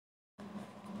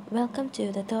Welcome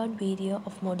to the third video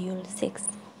of Module 6.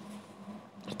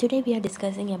 Today we are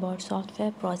discussing about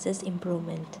software process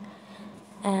improvement,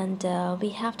 and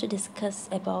we have to discuss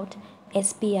about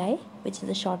SPI, which is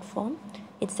the short form,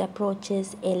 its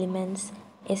approaches, elements,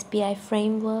 SPI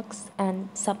frameworks and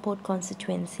support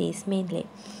constituencies mainly.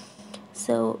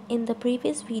 So in the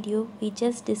previous video we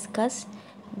just discussed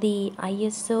the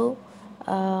ISO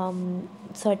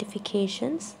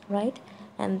certifications, right?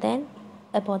 And then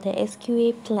about the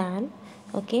SQA plan.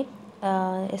 Okay,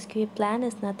 SQA plan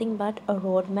is nothing but a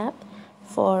roadmap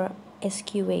for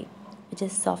SQA, which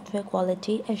is software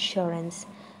quality assurance.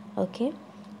 Okay,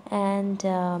 and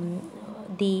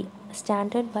the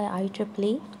standard by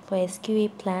IEEE for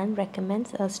SQA plan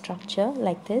recommends a structure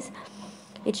like this.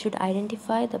 It should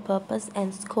identify the purpose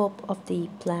and scope of the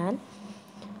plan,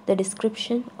 the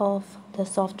description of the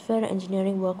software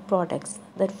engineering work products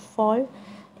that fall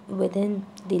within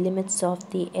the limits of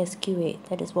the SQA,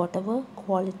 that is whatever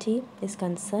quality is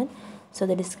concerned, so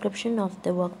the description of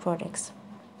the work products.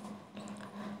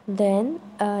 Then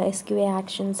SQA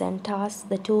actions and tasks,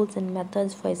 the tools and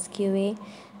methods for SQA,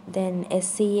 then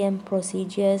SCM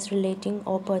procedures relating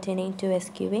or pertaining to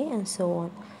SQA, and so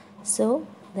on. So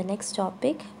the next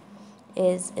topic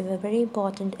is a very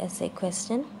important essay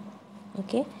question,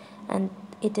 okay, and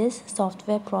it is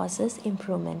software process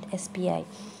improvement, SPI.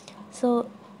 So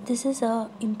this is an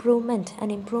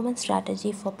improvement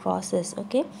strategy for process.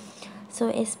 Okay,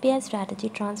 so SPI strategy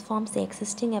transforms the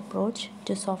existing approach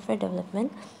to software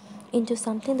development into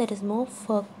something that is more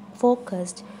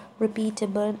focused,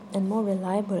 repeatable and more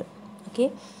reliable.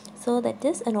 Okay, so that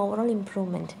is an overall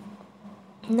improvement.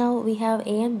 Now we have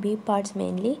A and B parts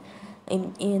mainly,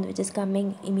 in which is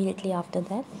coming immediately after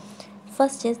that.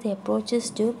 First is the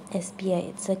approaches to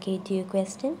SPI. It's a KTU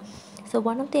question. So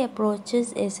one of the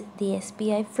approaches is the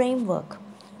SPI framework.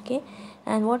 Okay,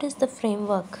 and what is the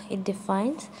framework? It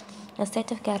defines a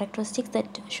set of characteristics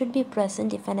that should be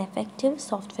present if an effective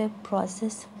software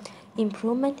process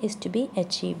improvement is to be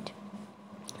achieved.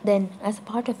 Then as a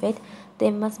part of it,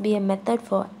 there must be a method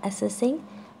for assessing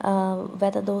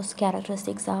whether those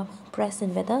characteristics are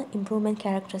present, whether improvement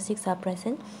characteristics are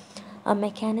present, a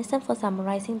mechanism for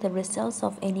summarizing the results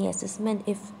of any assessment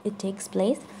if it takes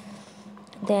place,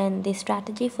 then the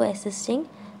strategy for assisting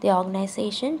the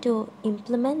organization to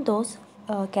implement those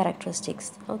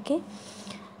characteristics. Okay,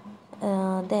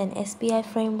 then SPI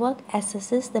framework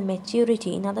assesses the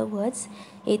maturity. In other words,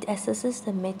 it assesses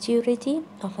the maturity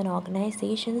of an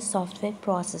organization's software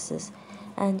processes,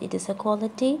 and it is a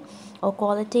quality or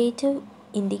qualitative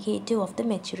indicator of the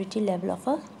maturity level of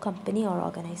a company or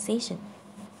organization.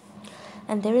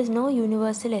 And there is no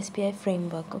universal SPI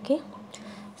framework. Okay,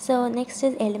 so next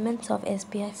is elements of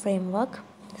SPI framework.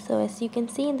 So as you can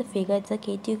see in the figure, it's a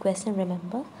KTU question,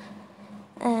 remember,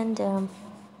 and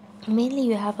mainly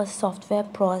you have a software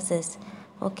process.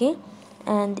 Okay,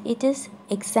 and it is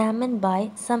examined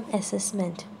by some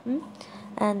assessment,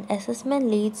 and assessment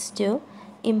leads to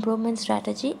improvement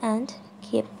strategy and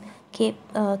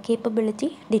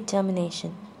capability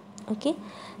determination. Okay,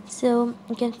 so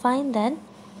you can find that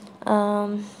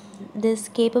this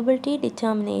capability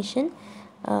determination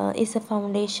is a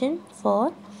foundation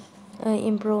for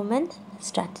improvement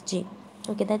strategy.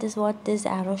 Okay, that is what this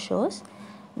arrow shows.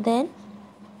 Then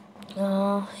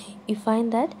you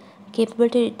find that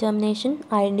capability determination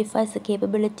identifies the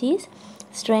capabilities,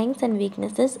 strengths and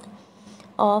weaknesses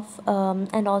of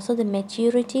and also the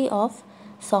maturity of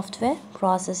software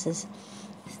processes.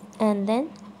 And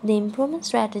then the improvement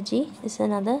strategy is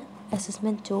another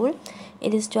assessment tool.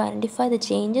 It is to identify the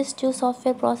changes to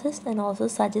software process and also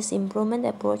suggest improvement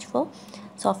approach for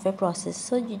software process.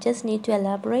 So you just need to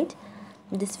elaborate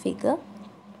this figure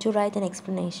to write an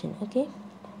explanation. Okay,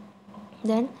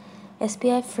 then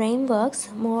SPI frameworks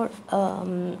more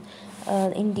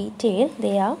in detail.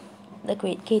 They are the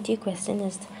great KT question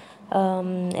is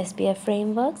SPI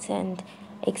frameworks, and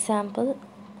example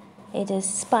it is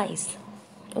SPICE.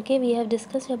 Okay, we have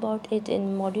discussed about it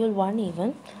in module 1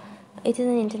 even. It is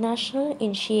an international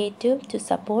initiative to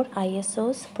support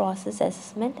ISO's process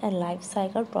assessment and life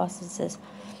cycle processes.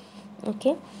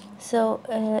 Okay, so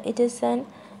it is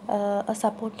a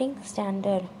supporting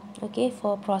standard, okay,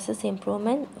 for process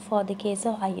improvement for the case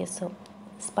of ISO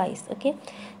SPICE. Okay,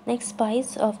 next,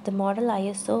 SPICE of the model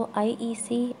ISO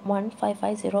IEC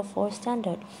 15504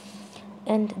 standard,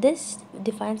 and this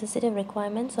defines a set of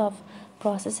requirements of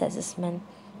process assessment.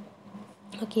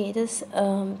 Okay, this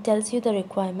tells you the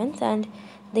requirements, and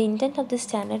the intent of this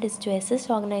standard is to assist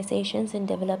organizations in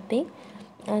developing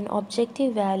an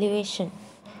objective evaluation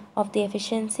of the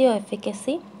efficiency or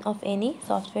efficacy of any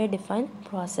software defined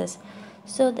process.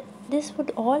 So this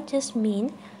would all just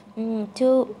mean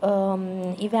to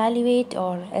evaluate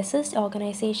or assist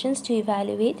organizations to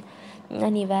evaluate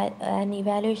an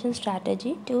evaluation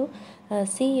strategy to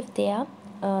see if they are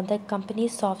the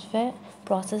company's software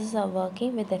processes are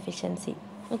working with efficiency.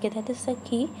 Okay, that is the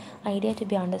key idea to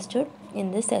be understood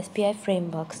in this SPI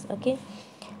frameworks. Okay,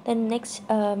 the next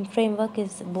framework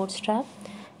is Bootstrap.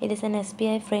 It is an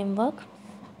SPI framework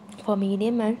for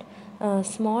medium and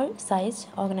small sized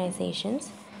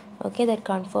organizations, okay, that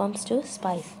conforms to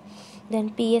SPICE.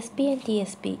 Then PSP and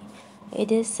TSP,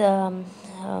 it is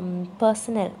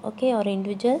personnel, okay, or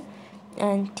individual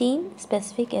and team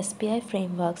specific SPI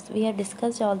frameworks. We have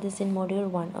discussed all this in module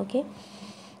 1, okay,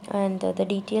 and the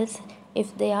details,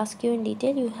 if they ask you in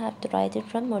detail, you have to write it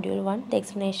from module 1, the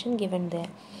explanation given there.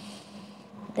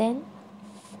 Then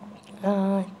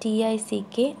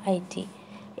TICKIT.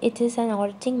 It is an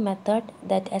auditing method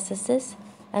that assesses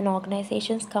an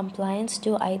organization's compliance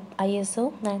to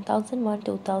ISO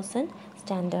 9001-2000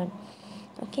 standard.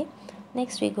 Okay.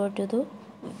 Next, we go to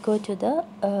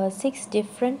the 6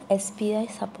 different SPI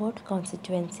support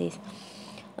constituencies.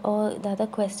 Or the other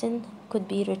question could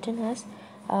be written as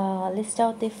list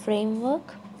out the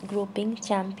framework grouping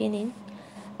championing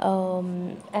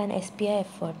an SPI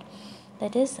effort.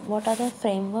 That is, what are the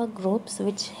framework groups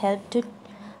which help to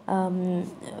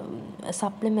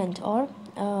supplement or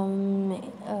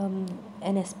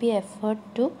an SPI effort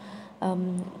to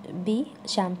be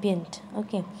championed.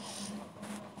 Okay,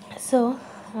 so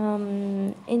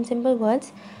in simple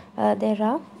words, there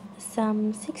are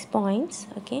some 6 points.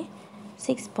 Okay,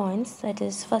 6 points. That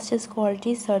is, first is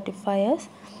quality certifiers,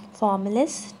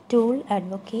 formalists, tool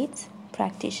advocates,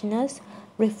 practitioners,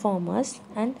 reformers,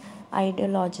 and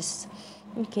ideologists.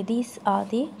 Okay, these are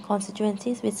the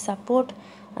constituencies which support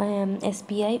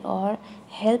SPI or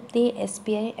help the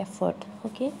SPI effort.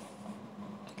 Okay,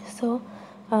 so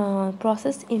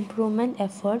process improvement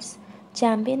efforts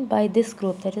championed by this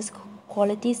group, that is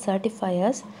quality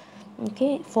certifiers,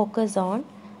 okay, focus on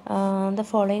the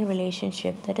following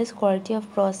relationship, that is quality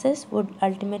of process would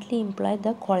ultimately imply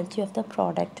the quality of the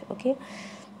product. Okay,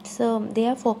 so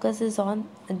their focus is on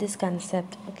this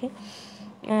concept. Okay,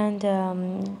 and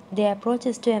their approach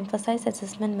is to emphasize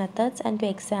assessment methods and to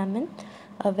examine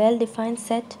a well-defined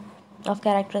set of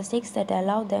characteristics that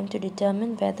allow them to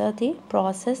determine whether the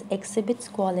process exhibits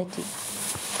quality.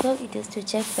 So it is to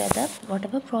check whether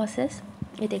whatever process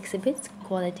it exhibits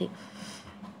quality.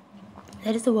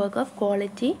 That is the work of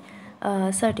quality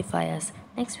certifiers.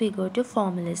 Next we go to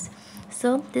formalists.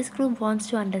 So this group wants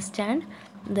to understand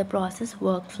the process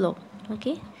workflow.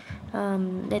 Okay,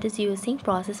 that is using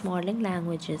process modeling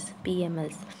languages,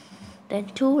 PMLs. Then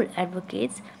tool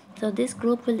advocates. So this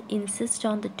group will insist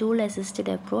on the tool assisted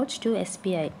approach to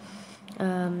SPI.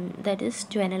 That is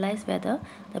to analyze whether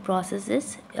the process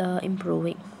is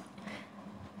improving.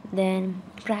 Then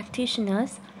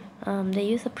practitioners, they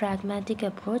use a pragmatic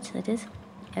approach, that is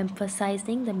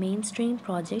emphasizing the mainstream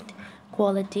project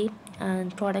quality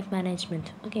and product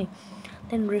management. Okay,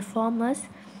 then reformers,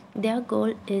 their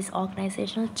goal is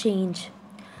organizational change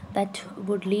that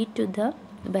would lead to the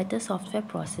better software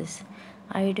process.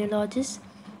 Ideologists,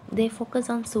 they focus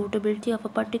on suitability of a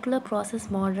particular process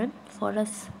model for a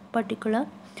particular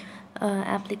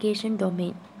application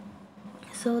domain.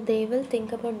 So they will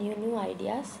think about new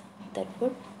ideas that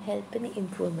would help in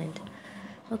improvement.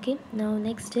 Okay, now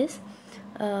next is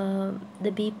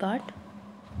the B part.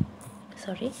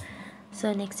 Sorry,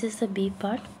 so next is the B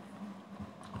part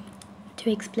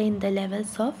to explain the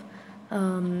levels of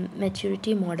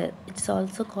maturity model. It's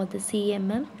also called the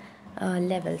CMM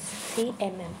levels.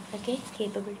 CMM, okay,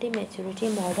 capability maturity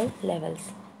model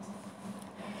levels.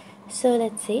 So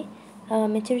let's say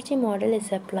maturity model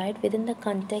is applied within the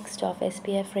context of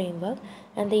SPI framework,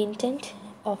 and the intent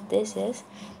of this is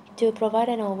to provide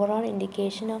an overall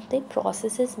indication of the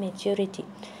process's maturity.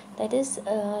 That is,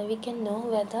 we can know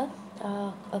whether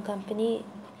a company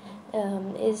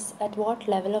is at what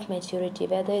level of maturity,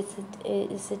 whether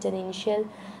is it an initial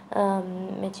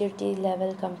maturity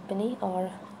level company or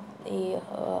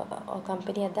a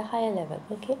company at the higher level.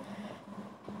 Okay,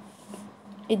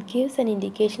 it gives an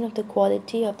indication of the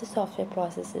quality of the software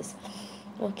processes.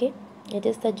 Okay, it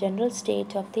is the general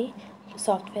state of the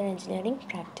software engineering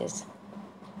practice.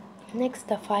 Next,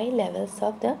 the 5 levels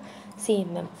of the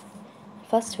CMM.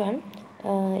 First one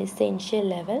is the initial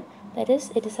level. That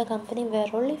is, it is a company where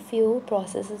only few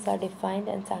processes are defined,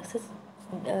 and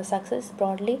success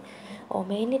broadly or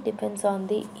mainly depends on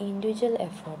the individual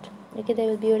effort. Okay, there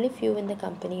will be only few in the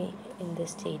company in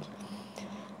this stage.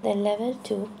 Then level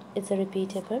 2 is a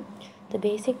repeatable. The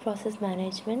basic process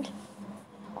management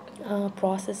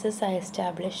processes are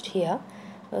established here.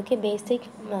 Okay, basic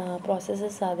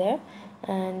processes are there,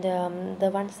 and the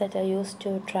ones that are used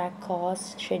to track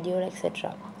costs, schedule,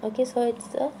 etc. Okay, so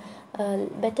it's a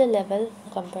better level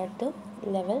compared to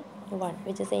level 1,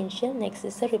 which is initial. Next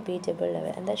is a repeatable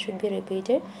level, and that should be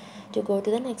repeated to go to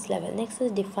the next level. Next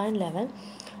is defined level.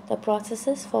 The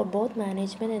processes for both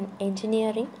management and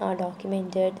engineering are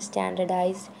documented,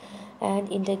 standardized,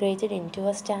 and integrated into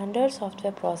a standard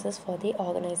software process for the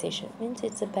organization. Means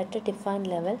it's a better defined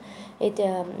level. It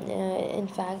in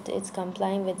fact, it's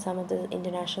complying with some of the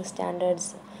international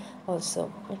standards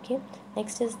also. Okay,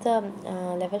 next is the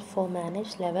level 4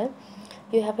 managed level.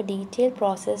 You have a detailed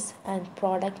process and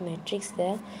product metrics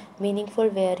there, meaningful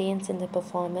variance in the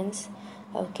performance.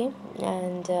 Okay,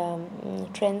 and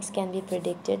trends can be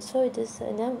predicted, so it is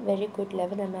in a very good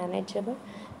level, a manageable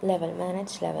level,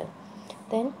 managed level.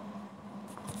 Then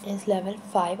is level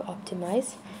 5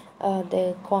 optimize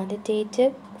the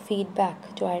quantitative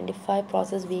feedback to identify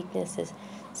process weaknesses.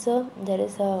 So there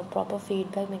is a proper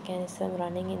feedback mechanism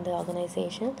running in the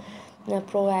organization. A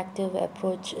proactive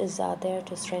approach is there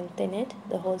to strengthen it,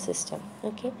 the whole system.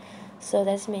 Okay, so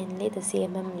that's mainly the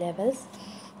CMM levels.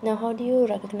 Now, how do you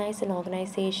recognize an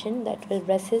organization that will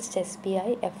resist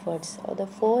SPI efforts, or the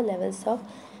 4 levels of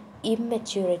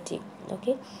immaturity?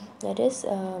 Okay, that is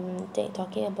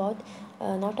talking about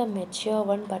not a mature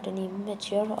one but an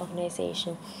immature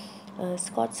organization.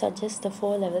 Scott suggests the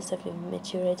 4 levels of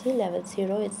immaturity. Level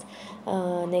 0 is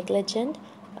negligent,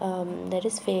 that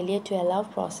is failure to allow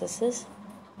processes,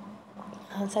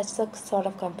 such a sort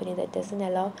of company that doesn't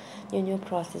allow new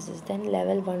processes. Then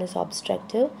level 1 is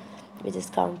obstructive, which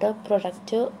is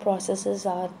counterproductive. Processes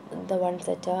are the ones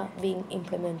that are being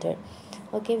implemented,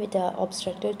 okay, with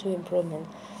obstructive to improvement.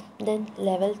 Then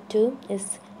level 2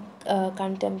 is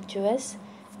contemptuous,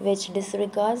 which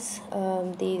disregards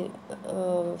the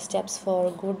steps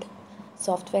for good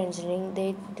software engineering.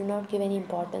 They do not give any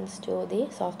importance to the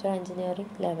software engineering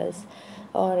levels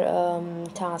or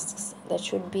tasks that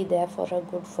should be there for a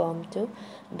good firm to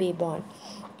be born.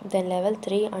 Then level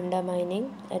 3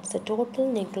 undermining, it's a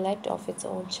total neglect of its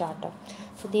own charter.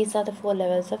 So these are the 4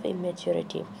 levels of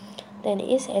immaturity. Then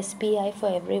is SPI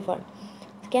for everyone?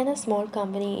 Can a small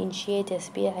company initiate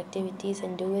SPI activities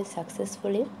and do it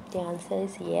successfully? The answer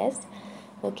is yes.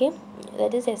 Okay,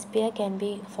 that is, SPI can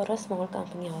be for a small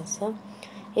company also.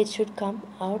 It should come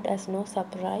out as no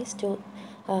surprise to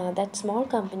that small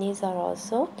companies are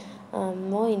also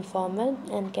more informal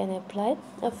and can apply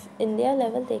in their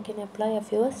level. They can apply a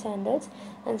fewer standards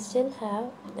and still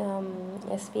have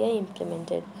SPI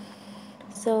implemented.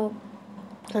 So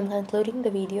I'm concluding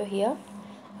the video here.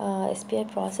 SPI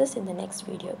process in the next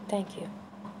video. Thank you.